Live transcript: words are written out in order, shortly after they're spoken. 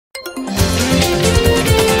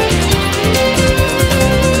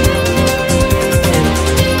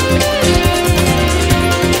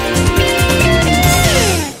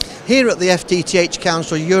Here at the FTTH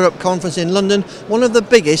Council Europe Conference in London, one of the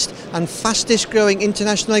biggest and fastest growing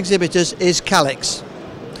international exhibitors is Calix.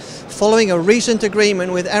 Following a recent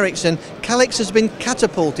agreement with Ericsson, Calix has been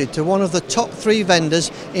catapulted to one of the top 3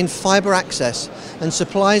 vendors in fibre access and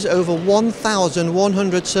supplies over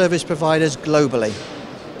 1,100 service providers globally.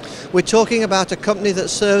 We're talking about a company that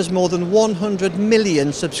serves more than 100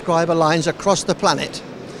 million subscriber lines across the planet.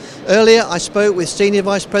 Earlier I spoke with Senior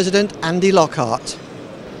Vice President Andy Lockhart.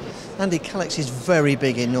 Andy, Calix is very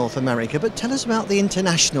big in North America, but tell us about the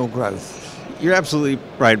international growth. You're absolutely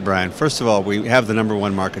right, Brian. First of all, we have the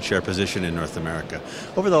 #1 market share position in North America.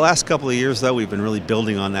 Over the last couple of years, though, we've been really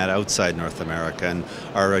building on that outside North America and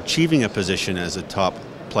are achieving a position as a top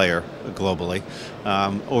player globally.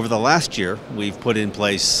 Over the last year, we've put in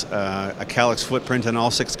place a Calix footprint on all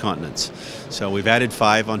 6 continents. So we've added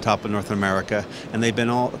 5 on top of North America, and they've been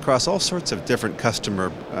all across all sorts of different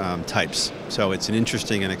customer types. So it's an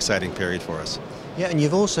interesting and exciting period for us. Yeah, and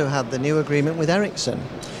you've also had the new agreement with Ericsson.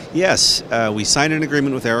 Yes, we signed an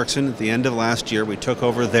agreement with Ericsson at the end of last year. We took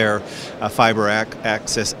over their fiber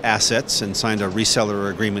access assets and signed a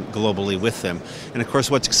reseller agreement globally with them. And of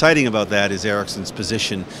course, what's exciting about that is Ericsson's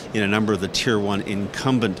position in a number of the Tier 1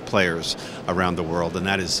 incumbent players around the world, and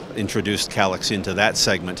that has introduced Calix into that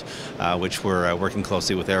segment, which we're working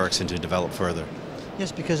closely with Ericsson to develop further.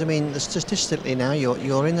 Yes, because I mean, statistically now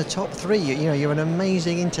you're in the top 3. You're an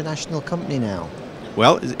amazing international company now.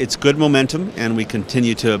 Well, it's good momentum, and we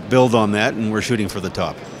continue to build on that, and we're shooting for the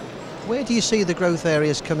top. Where do you see the growth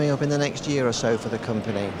areas coming up in the next year or so for the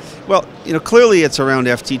company? Well, clearly it's around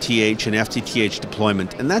FTTH and FTTH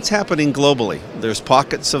deployment, and that's happening globally. There's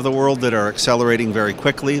pockets of the world that are accelerating very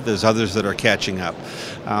quickly. There's others that are catching up.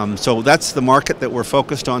 So that's the market that we're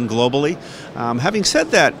focused on globally. Having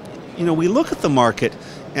said that, we look at the market,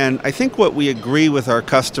 and I think what we agree with our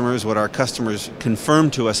customers, what our customers confirm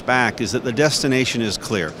to us back, is that the destination is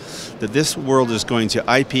clear, that this world is going to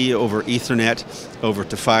IP over Ethernet, over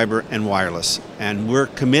to fiber and wireless, and we're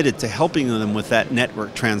committed to helping them with that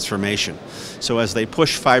network transformation. So as they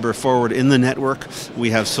push fiber forward in the network,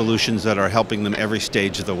 we have solutions that are helping them every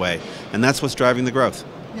stage of the way, and that's what's driving the growth.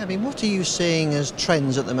 Yeah, I mean, what are you seeing as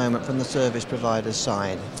trends at the moment from the service provider's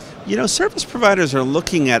side? Service providers are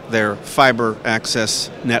looking at their fiber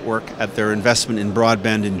access network, at their investment in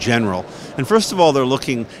broadband in general. And first of all, they're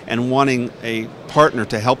looking and wanting a partner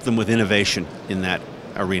to help them with innovation in that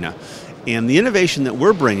arena. And the innovation that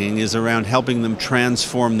we're bringing is around helping them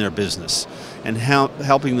transform their business and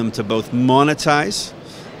helping them to both monetize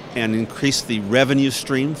and increase the revenue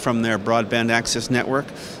stream from their broadband access network,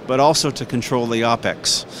 but also to control the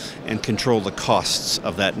OpEx and control the costs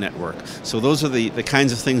of that network. So those are the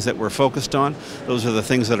kinds of things that we're focused on. Those are the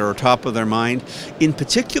things that are top of their mind. In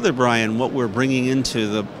particular, Brian, what we're bringing into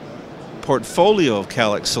the portfolio of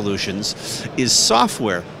Calix solutions is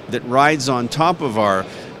software that rides on top of our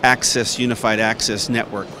unified access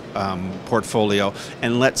network portfolio,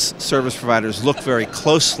 and lets service providers look very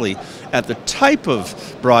closely at the type of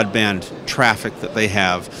broadband traffic that they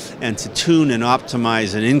have, and to tune and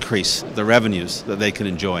optimize and increase the revenues that they can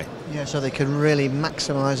enjoy. Yeah, so they can really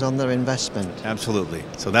maximize on their investment. Absolutely.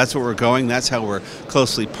 So that's where we're going. That's how we're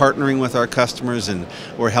closely partnering with our customers, and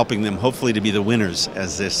we're helping them hopefully to be the winners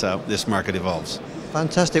as this market evolves.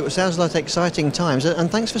 Fantastic. Well, sounds like exciting times, and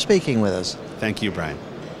thanks for speaking with us. Thank you, Brian.